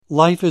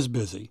life is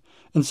busy,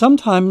 and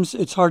sometimes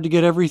it's hard to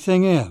get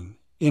everything in,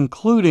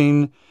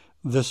 including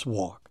this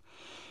walk.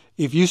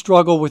 If you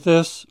struggle with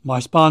this, my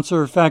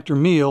sponsor, Factor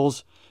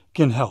Meals,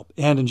 can help.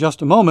 And in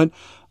just a moment,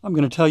 I'm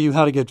going to tell you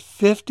how to get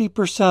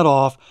 50%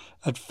 off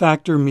at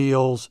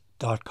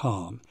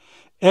factormeals.com.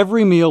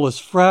 Every meal is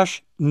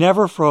fresh,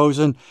 never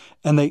frozen,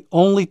 and they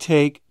only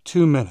take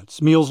 2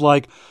 minutes. Meals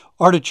like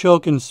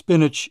artichoke and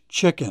spinach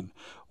chicken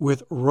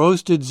with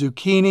roasted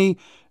zucchini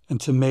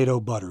and tomato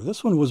butter.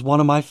 This one was one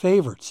of my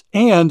favorites.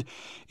 And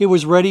it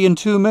was ready in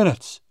 2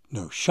 minutes.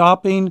 No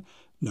shopping,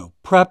 no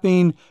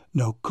prepping,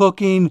 no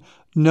cooking,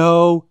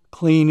 no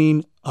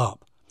cleaning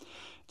up.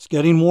 It's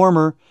getting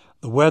warmer.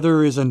 The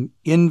weather is an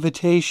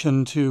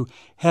invitation to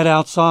head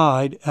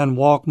outside and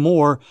walk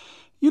more.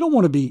 You don't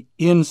want to be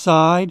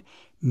inside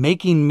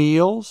making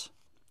meals.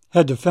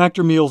 Head to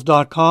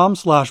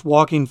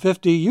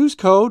factormeals.com/walking50. Use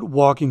code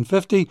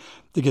walking50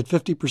 to get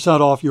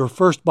 50% off your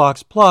first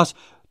box plus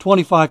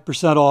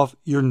 25% off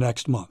your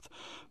next month.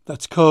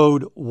 That's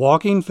code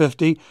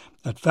walking50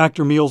 at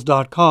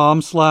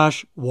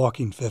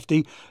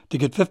factormeals.com/walking50 to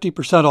get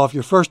 50% off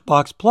your first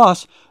box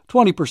plus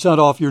 20%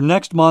 off your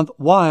next month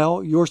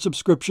while your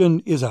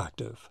subscription is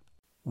active.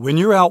 When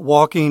you're out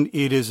walking,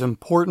 it is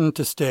important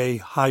to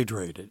stay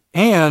hydrated.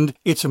 And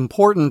it's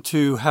important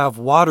to have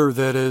water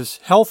that is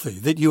healthy,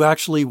 that you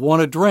actually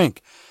want to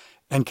drink.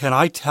 And can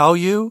I tell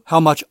you how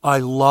much I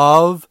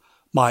love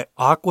my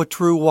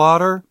AquaTrue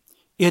water?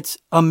 It's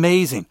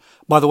amazing.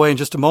 By the way, in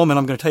just a moment,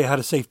 I'm going to tell you how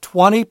to save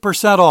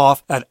 20%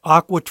 off at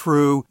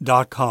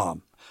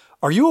aquatrue.com.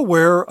 Are you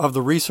aware of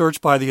the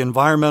research by the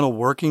Environmental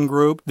Working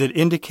Group that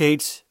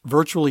indicates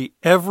virtually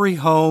every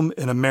home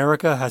in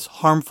America has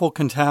harmful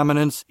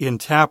contaminants in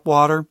tap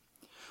water?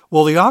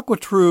 Well, the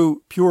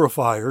AquaTrue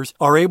purifiers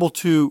are able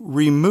to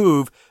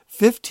remove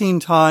 15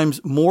 times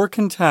more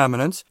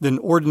contaminants than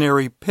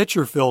ordinary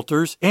pitcher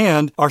filters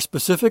and are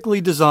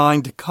specifically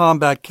designed to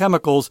combat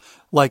chemicals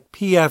like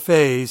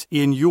PFAS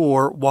in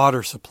your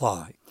water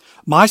supply.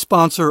 My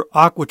sponsor,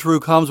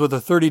 AquaTrue, comes with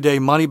a 30-day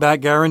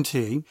money-back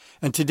guarantee,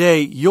 and today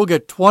you'll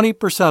get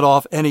 20%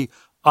 off any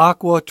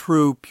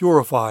AquaTrue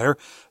purifier.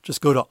 Just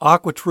go to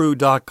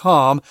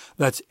aquatrue.com.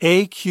 That's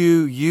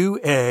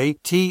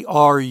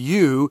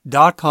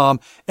AQUATRU.com.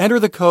 Enter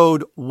the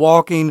code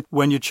WALKING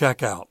when you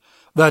check out.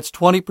 That's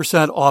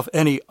 20% off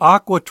any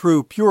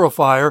AquaTrue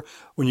purifier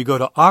when you go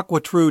to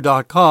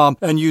aquatrue.com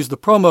and use the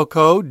promo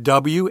code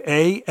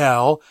WALKING.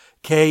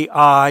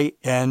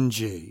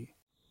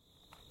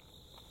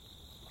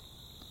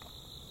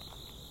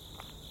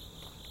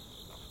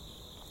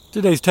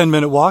 Today's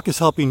 10-minute walk is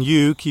helping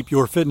you keep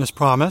your fitness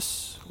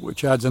promise,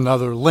 which adds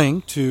another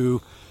link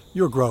to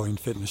your growing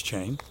fitness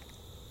chain.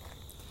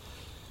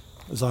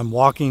 As I'm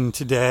walking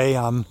today,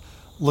 I'm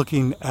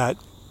looking at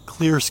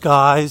clear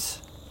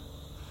skies.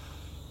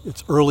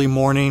 It's early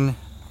morning,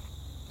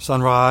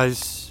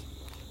 sunrise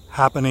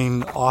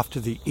happening off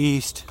to the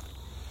east.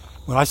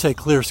 When I say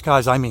clear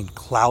skies, I mean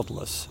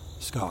cloudless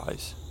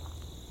skies,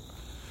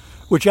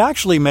 which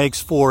actually makes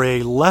for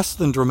a less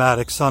than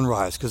dramatic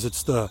sunrise because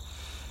it's the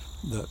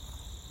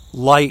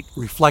light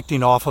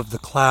reflecting off of the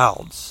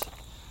clouds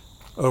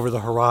over the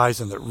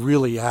horizon that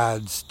really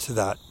adds to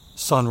that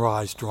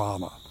sunrise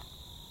drama.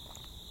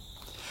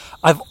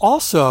 I've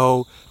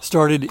also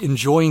started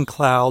enjoying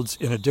clouds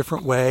in a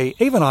different way.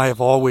 Ava and I have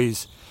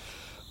always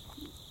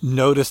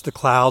noticed the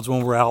clouds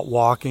when we're out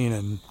walking,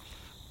 and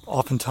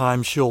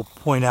oftentimes she'll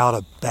point out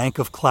a bank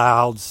of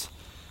clouds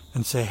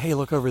and say, "Hey,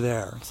 look over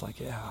there." It's like,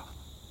 yeah,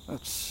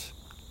 that's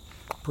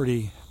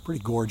pretty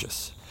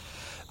gorgeous.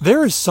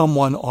 There is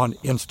someone on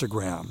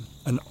Instagram,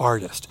 an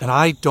artist, and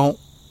I don't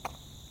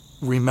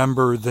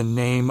remember the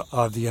name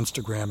of the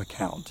Instagram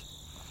account.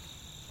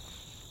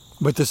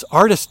 But this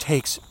artist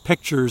takes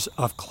pictures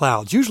of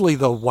clouds, usually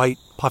the white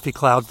puffy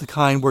clouds, the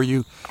kind where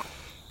you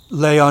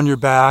lay on your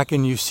back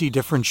and you see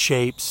different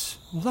shapes.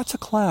 Well, that's a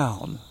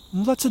clown.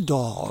 Well, that's a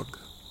dog.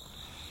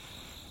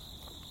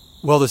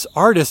 Well, this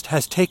artist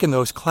has taken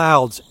those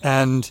clouds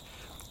and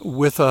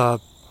with a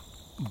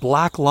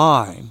black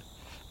line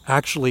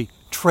actually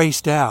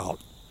traced out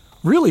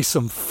really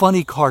some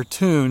funny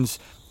cartoons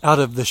out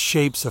of the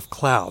shapes of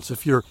clouds,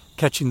 if you're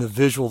catching the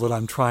visual that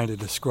I'm trying to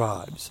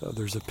describe. So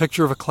there's a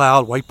picture of a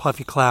cloud, white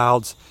puffy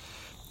clouds,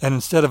 and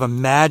instead of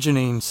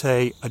imagining,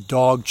 say, a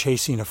dog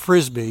chasing a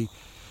frisbee,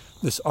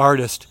 this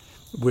artist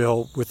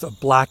will, with a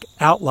black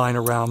outline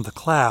around the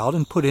cloud,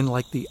 and put in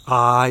like the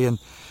eye and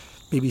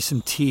maybe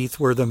some teeth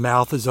where the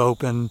mouth is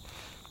open,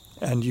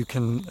 and you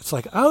can, it's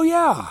like, oh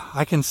yeah,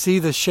 I can see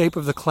the shape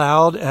of the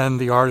cloud, and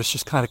the artist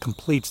just kind of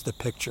completes the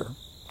picture.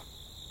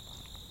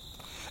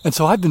 And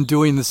so I've been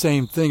doing the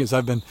same thing as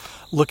I've been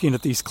looking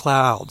at these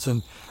clouds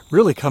and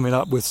really coming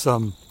up with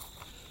some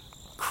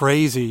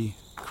crazy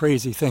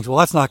things. Well,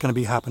 that's not going to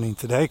be happening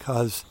today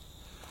because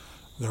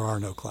there are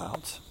no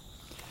clouds.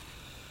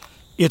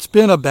 It's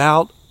been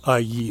about a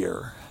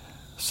year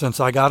since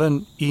I got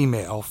an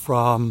email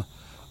from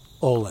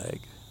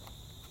Oleg.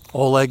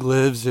 Oleg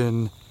lives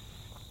in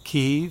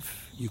Kyiv,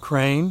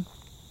 Ukraine,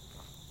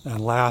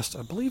 and I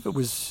believe it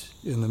was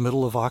in the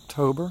middle of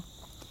October,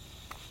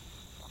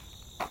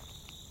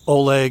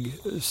 Oleg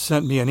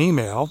sent me an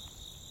email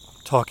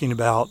talking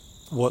about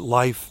what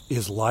life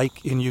is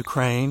like in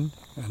Ukraine,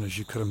 and as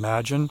you could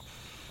imagine,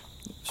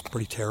 it's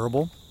pretty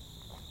terrible,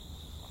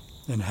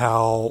 and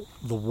how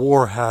the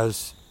war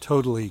has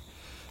totally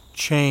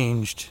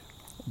changed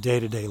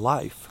day-to-day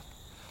life.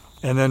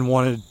 And then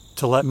wanted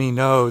to let me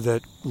know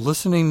that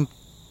listening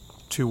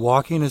to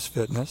Walking is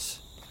Fitness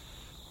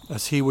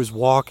as he was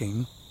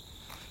walking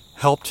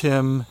helped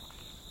him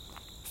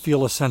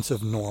feel a sense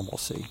of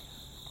normalcy,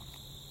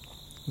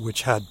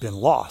 which had been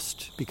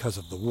lost because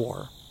of the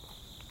war.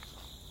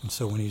 And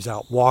so when he's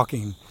out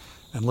walking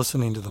and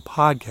listening to the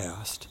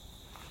podcast,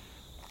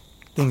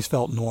 things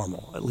felt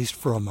normal, at least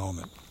for a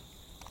moment.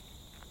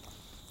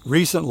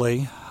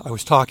 Recently, I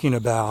was talking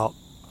about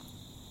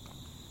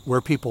where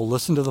people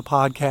listen to the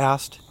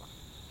podcast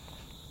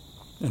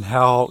and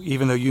how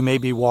even though you may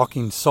be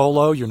walking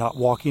solo, you're not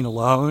walking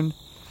alone.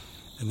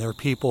 And there are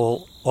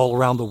people all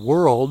around the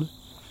world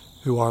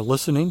who are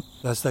listening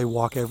as they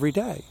walk every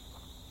day.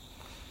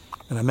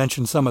 And I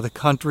mentioned some of the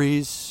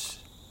countries.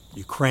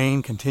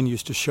 Ukraine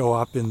continues to show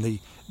up in the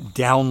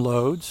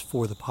downloads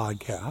for the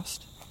podcast.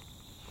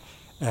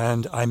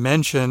 And I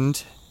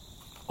mentioned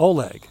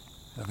Oleg.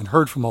 I haven't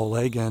heard from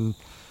Oleg in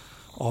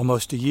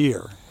almost a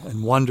year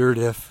and wondered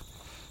if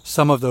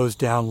some of those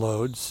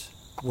downloads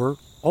were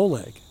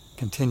Oleg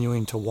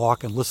continuing to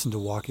walk and listen to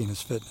Walking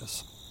is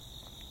Fitness.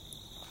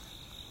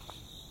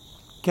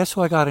 Guess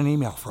who I got an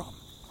email from?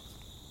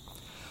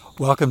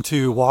 Welcome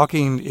to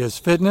Walking is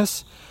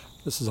Fitness.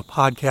 This is a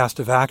podcast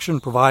of action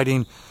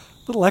providing a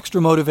little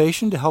extra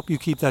motivation to help you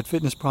keep that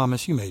fitness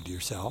promise you made to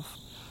yourself.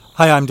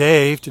 Hi, I'm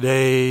Dave.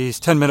 Today's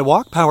 10-minute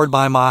walk powered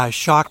by my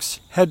Shokz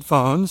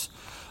headphones.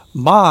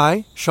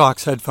 My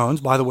Shokz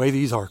headphones, by the way,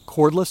 these are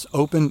cordless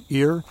open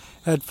ear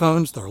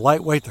headphones. They're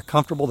lightweight, they're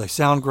comfortable, they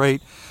sound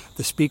great.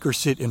 The speakers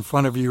sit in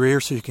front of your ear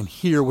so you can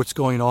hear what's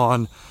going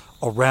on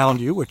around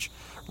you, which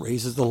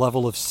raises the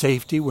level of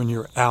safety when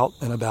you're out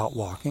and about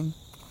walking.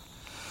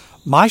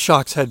 My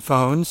Shokz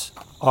headphones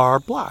are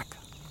black.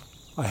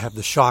 I have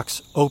the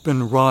Shokz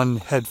Open Run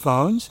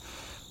headphones,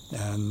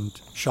 and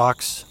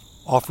Shokz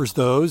offers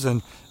those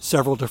in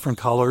several different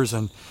colors,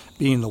 and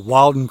being the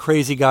wild and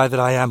crazy guy that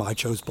I am, I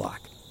chose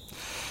black.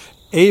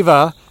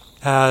 Ava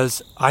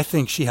I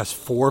think she has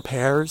 4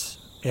 pairs,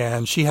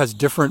 and she has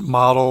different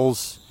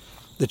models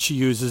that she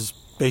uses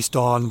based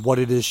on what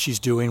it is she's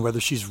doing, whether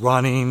she's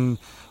running,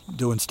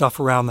 doing stuff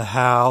around the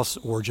house,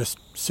 or just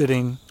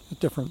sitting.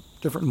 Different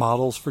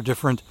models for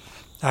different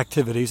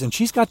activities. And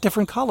she's got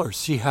different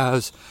colors. She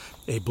has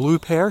a blue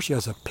pair, she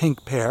has a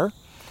pink pair,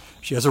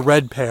 she has a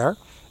red pair,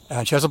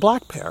 and she has a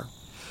black pair.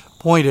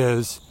 Point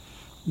is,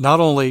 not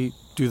only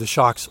do the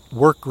Shokz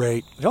work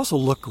great, they also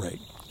look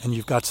great. And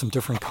you've got some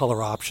different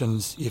color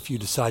options if you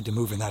decide to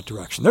move in that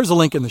direction. There's a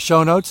link in the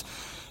show notes.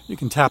 You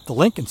can tap the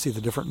link and see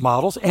the different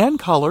models and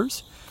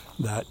colors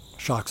that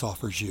Shokz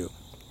offers you.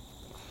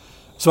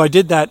 So I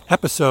did that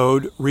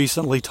episode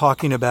recently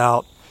talking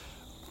about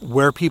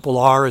where people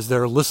are as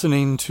they're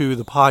listening to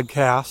the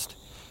podcast.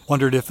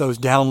 Wondered if those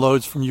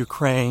downloads from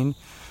Ukraine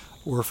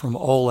were from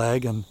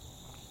Oleg. And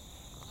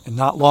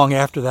not long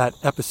after that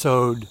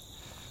episode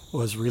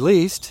was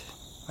released,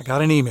 I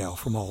got an email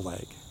from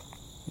Oleg.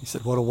 He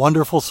said, what a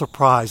wonderful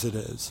surprise it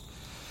is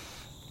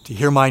to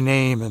hear my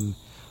name in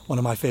one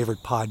of my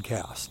favorite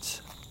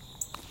podcasts.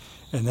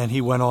 And then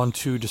he went on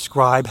to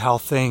describe how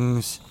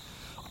things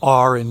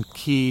are in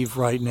Kyiv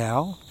right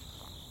now.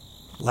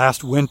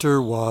 Last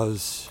winter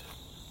was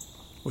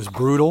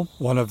brutal.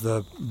 One of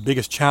the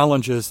biggest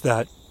challenges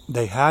that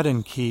they had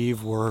in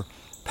Kyiv were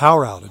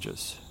power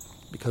outages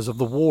because of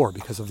the war,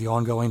 because of the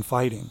ongoing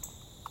fighting.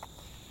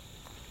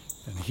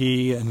 And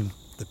he and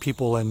the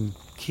people in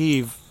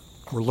Kyiv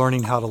were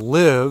learning how to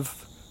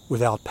live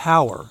without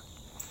power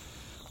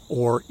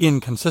or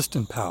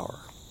inconsistent power.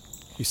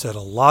 He said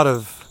a lot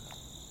of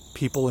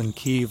people in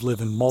Kyiv live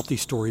in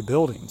multi-story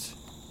buildings.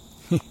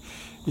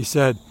 He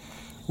said,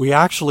 we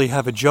actually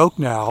have a joke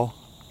now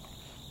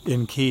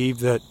in Kyiv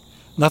that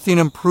nothing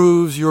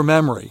improves your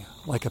memory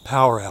like a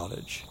power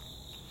outage.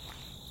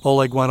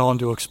 Oleg went on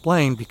to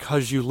explain,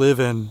 because you live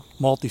in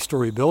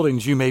multi-story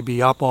buildings, you may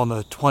be up on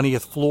the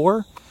 20th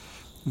floor.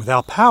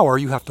 Without power,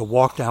 you have to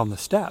walk down the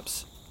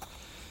steps.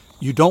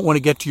 You don't want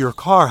to get to your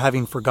car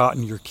having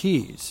forgotten your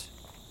keys.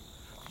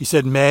 He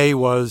said May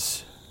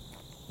was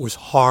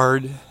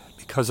hard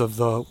because of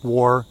the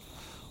war,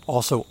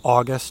 also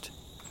August.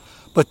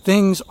 But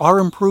things are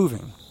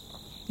improving.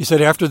 He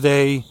said after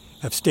they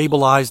have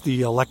stabilized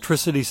the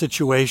electricity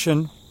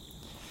situation,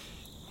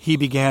 he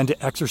began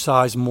to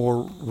exercise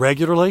more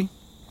regularly.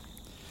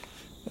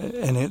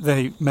 And then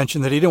he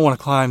mentioned that he didn't want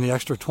to climb the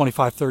extra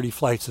 25, 30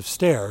 flights of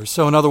stairs.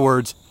 So in other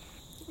words,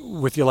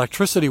 with the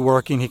electricity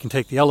working, he can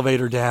take the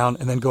elevator down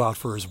and then go out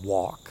for his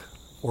walk,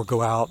 or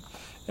go out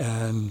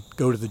and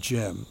go to the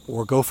gym,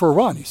 or go for a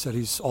run. He said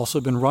he's also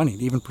been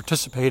running, even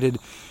participated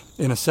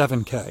in a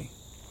 7K.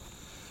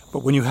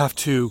 But when you have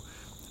to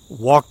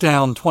walk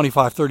down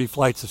 25, 30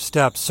 flights of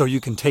steps so you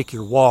can take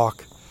your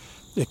walk,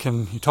 you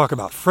talk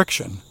about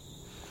friction,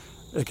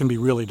 it can be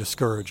really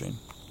discouraging.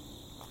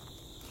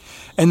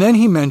 And then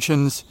he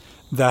mentions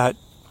that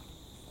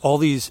all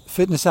these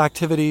fitness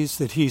activities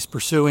that he's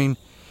pursuing,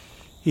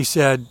 he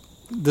said,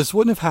 this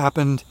wouldn't have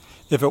happened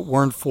if it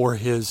weren't for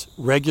his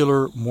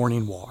regular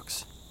morning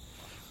walks.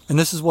 And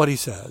this is what he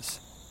says.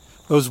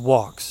 Those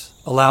walks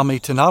allow me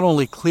to not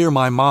only clear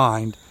my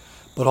mind,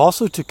 but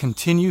also to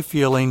continue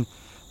feeling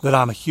that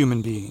I'm a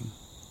human being.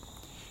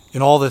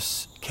 In all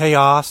this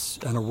chaos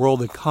and a world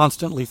that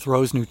constantly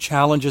throws new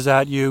challenges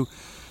at you,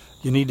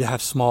 you need to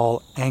have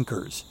small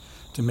anchors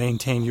to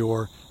maintain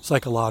your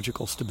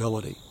psychological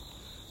stability.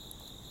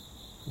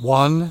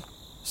 One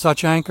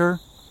such anchor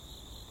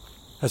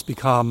has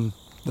become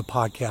the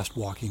podcast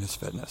Walking is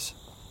Fitness.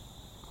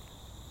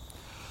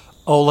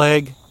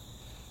 Oleg,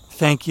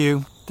 thank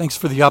you. Thanks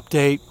for the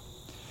update.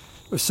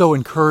 It was so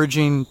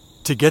encouraging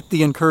to get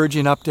the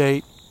encouraging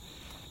update,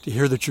 to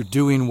hear that you're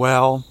doing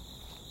well,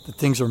 that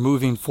things are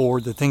moving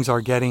forward, that things are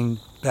getting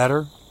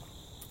better.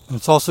 And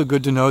it's also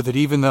good to know that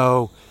even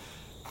though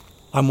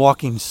I'm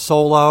walking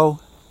solo,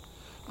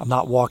 I'm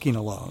not walking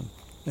alone.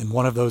 And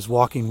one of those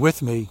walking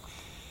with me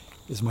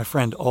is my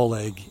friend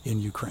Oleg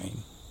in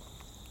Ukraine.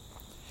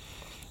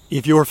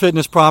 If your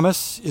fitness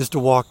promise is to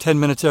walk 10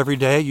 minutes every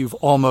day, you've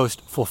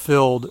almost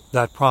fulfilled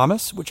that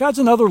promise, which adds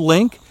another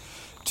link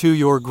to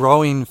your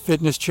growing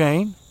fitness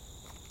chain.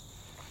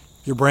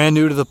 If you're brand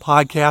new to the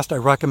podcast, I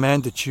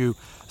recommend that you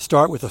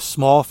start with a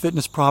small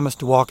fitness promise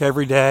to walk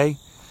every day,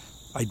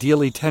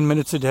 ideally 10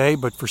 minutes a day,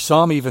 but for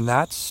some, even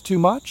that's too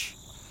much.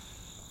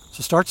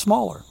 So start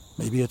smaller.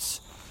 Maybe it's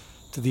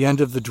to the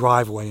end of the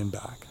driveway and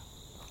back,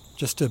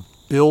 just to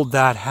build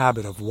that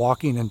habit of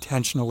walking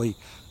intentionally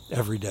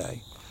every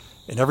day.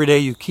 And every day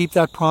you keep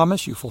that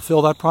promise, you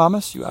fulfill that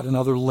promise, you add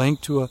another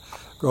link to a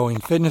growing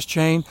fitness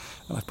chain,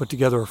 and I've put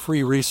together a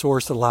free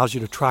resource that allows you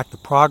to track the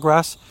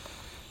progress.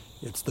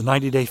 It's the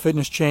 90-Day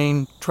Fitness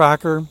Chain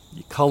Tracker.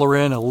 You color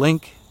in a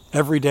link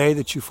every day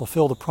that you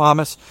fulfill the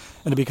promise,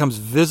 and it becomes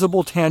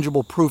visible,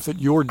 tangible proof that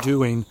you're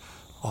doing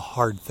a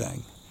hard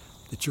thing,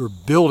 that you're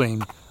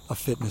building a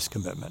fitness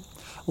commitment.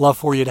 Love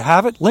for you to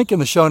have it. Link in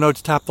the show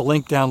notes. Tap the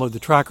link, download the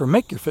tracker,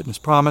 make your fitness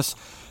promise,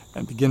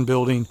 and begin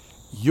building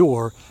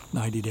your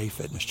 90-day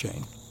fitness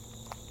chain.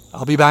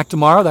 I'll be back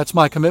tomorrow. That's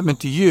my commitment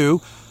to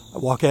you. I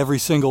walk every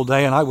single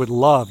day, and I would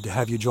love to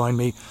have you join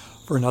me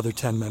for another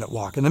 10-minute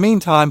walk. In the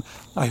meantime,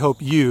 I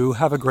hope you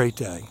have a great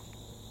day.